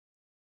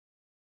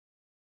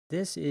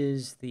This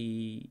is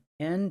the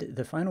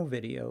final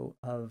video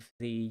of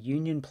the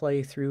Union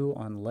playthrough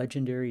on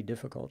Legendary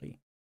difficulty.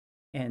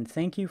 And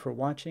thank you for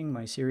watching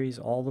my series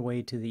all the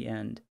way to the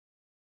end.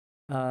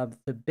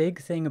 The big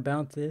thing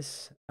about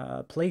this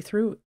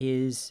playthrough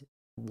is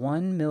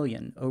 1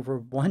 million,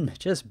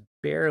 just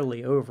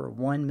barely over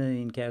 1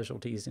 million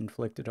casualties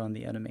inflicted on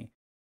the enemy.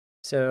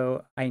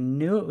 So I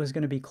knew it was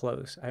going to be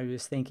close. I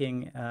was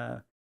thinking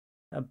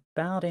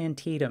about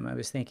Antietam. I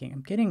was thinking,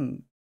 I'm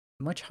getting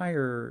much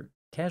higher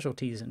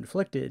casualties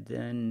inflicted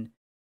than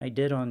I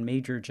did on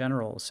Major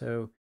General.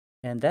 So,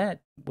 and that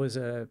was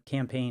a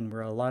campaign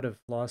where a lot of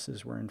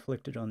losses were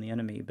inflicted on the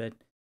enemy. But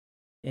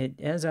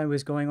as I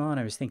was going on,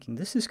 I was thinking,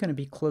 this is going to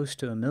be close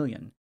to 1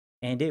 million.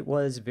 And it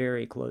was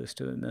very close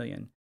to 1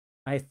 million.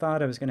 I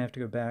thought I was going to have to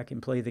go back and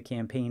play the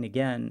campaign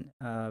again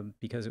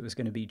because it was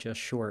going to be just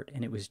short,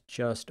 and it was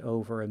just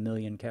over 1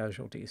 million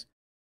casualties.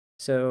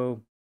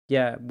 So,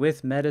 yeah,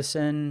 with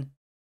medicine,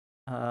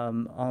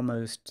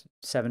 almost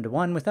 7 to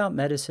 1. Without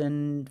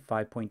medicine,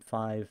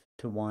 5.5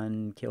 to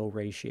 1 kill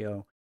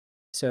ratio.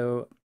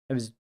 So I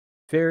was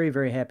very,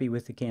 very happy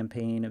with the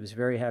campaign. I was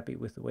very happy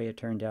with the way it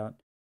turned out.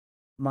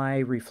 My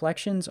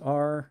reflections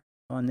are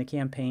on the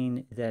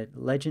campaign that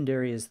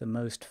Legendary is the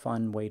most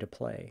fun way to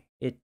play.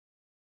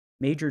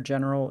 Major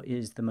General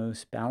is the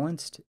most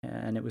balanced,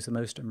 and it was the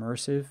most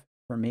immersive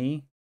for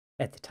me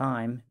at the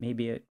time.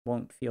 Maybe it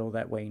won't feel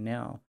that way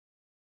now.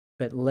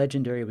 But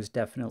Legendary was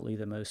definitely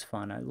the most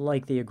fun. I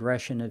like the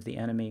aggression of the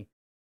enemy.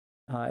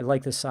 I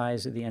like the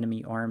size of the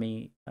enemy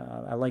army.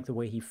 I like the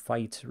way he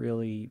fights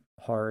really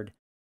hard.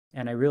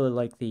 And I really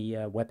like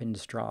the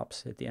weapons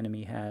drops that the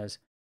enemy has.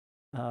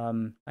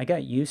 I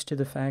got used to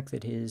the fact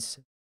that his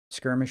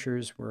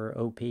skirmishers were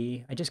OP.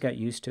 I just got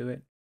used to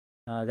it.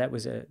 That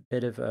was a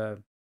bit of a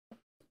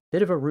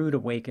rude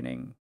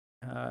awakening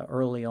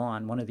early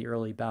on, one of the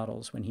early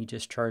battles, when he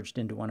just charged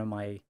into one of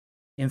my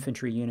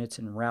infantry units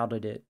and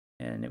routed it.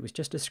 And it was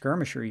just a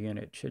skirmisher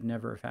unit. Should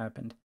never have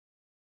happened.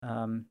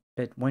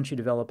 But once you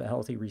develop a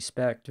healthy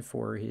respect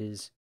for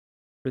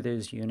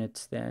those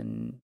units,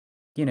 then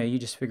you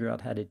just figure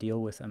out how to deal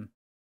with them.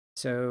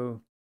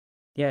 So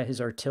yeah, his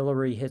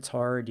artillery hits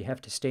hard. You have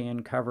to stay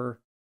in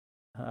cover.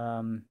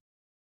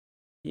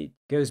 It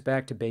goes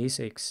back to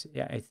basics.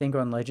 Yeah, I think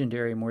on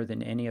Legendary, more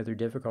than any other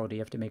difficulty,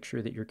 you have to make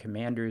sure that your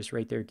commander is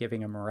right there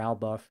giving a morale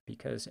buff,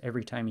 because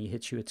every time he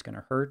hits you, it's going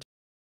to hurt.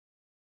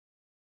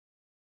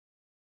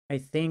 I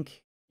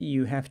think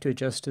you have to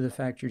adjust to the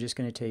fact you're just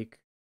going to take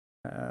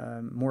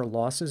more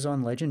losses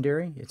on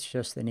Legendary. It's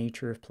just the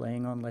nature of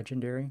playing on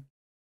Legendary.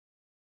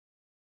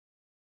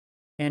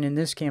 And in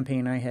this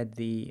campaign, I had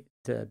the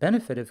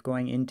benefit of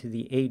going into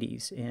the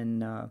 80s.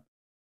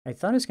 I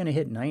thought I was going to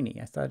hit 90.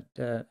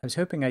 I was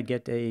hoping I'd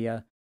get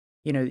a,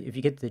 if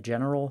you get the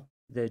general,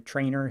 the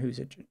trainer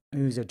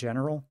who's a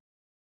general,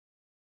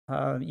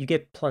 you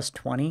get plus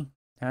 20.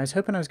 And I was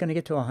hoping I was going to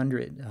get to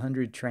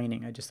 100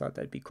 training. I just thought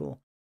that'd be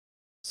cool.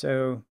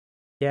 So,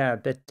 yeah,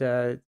 but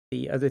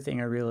the other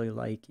thing I really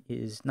like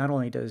is not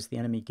only does the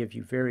enemy give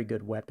you very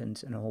good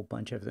weapons and a whole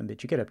bunch of them,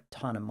 but you get a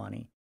ton of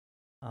money.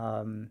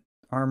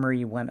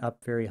 Armory went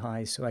up very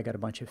high, so I got a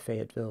bunch of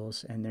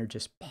Fayettevilles, and they're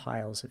just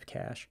piles of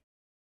cash.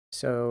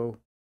 So,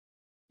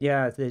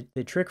 yeah,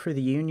 the trick for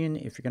the Union,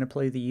 if you're going to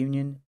play the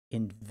Union,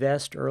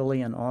 invest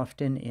early and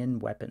often in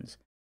weapons,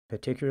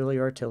 particularly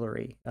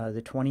artillery.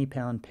 The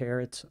 20-pound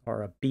Parrots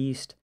are a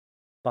beast.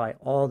 Buy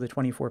all the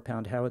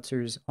 24-pound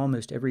howitzers.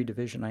 Almost every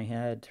division I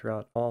had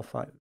throughout all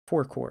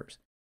 4 corps.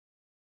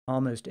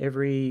 Almost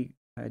every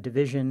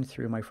division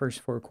through my first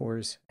 4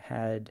 corps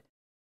had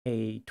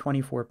a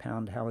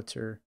 24-pound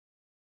howitzer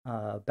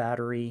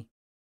battery.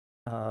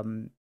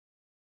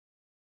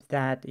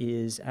 That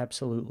is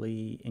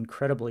absolutely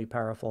incredibly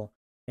powerful.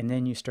 And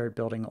then you start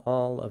building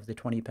all of the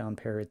 20-pound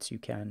Parrots you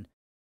can,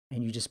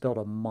 and you just build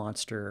a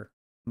monster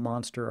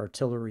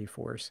artillery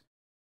force.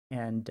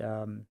 And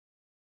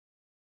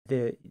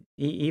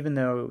even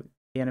though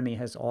the enemy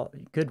has all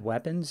good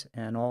weapons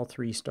and all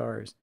 3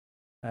 stars,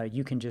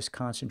 you can just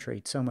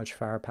concentrate so much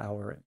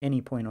firepower at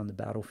any point on the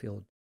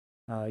battlefield.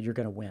 You're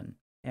going to win.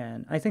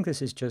 And I think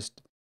this is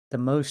just the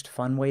most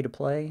fun way to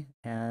play,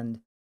 and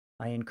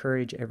I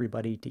encourage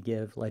everybody to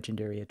give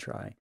Legendary a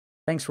try.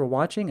 Thanks for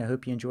watching. I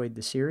hope you enjoyed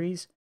the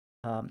series,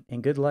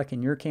 and good luck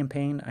in your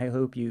campaign. I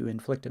hope you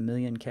inflict 1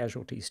 million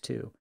casualties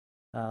too.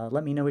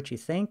 Let me know what you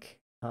think.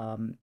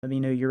 Let me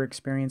know your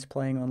experience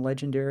playing on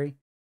Legendary.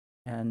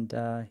 And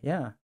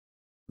yeah,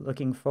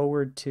 looking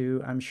forward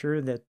to, I'm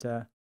sure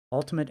that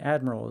Ultimate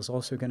Admiral is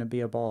also going to be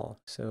a ball.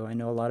 So I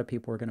know a lot of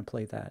people are going to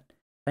play that.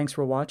 Thanks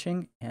for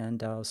watching,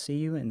 and I'll see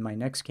you in my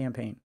next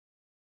campaign.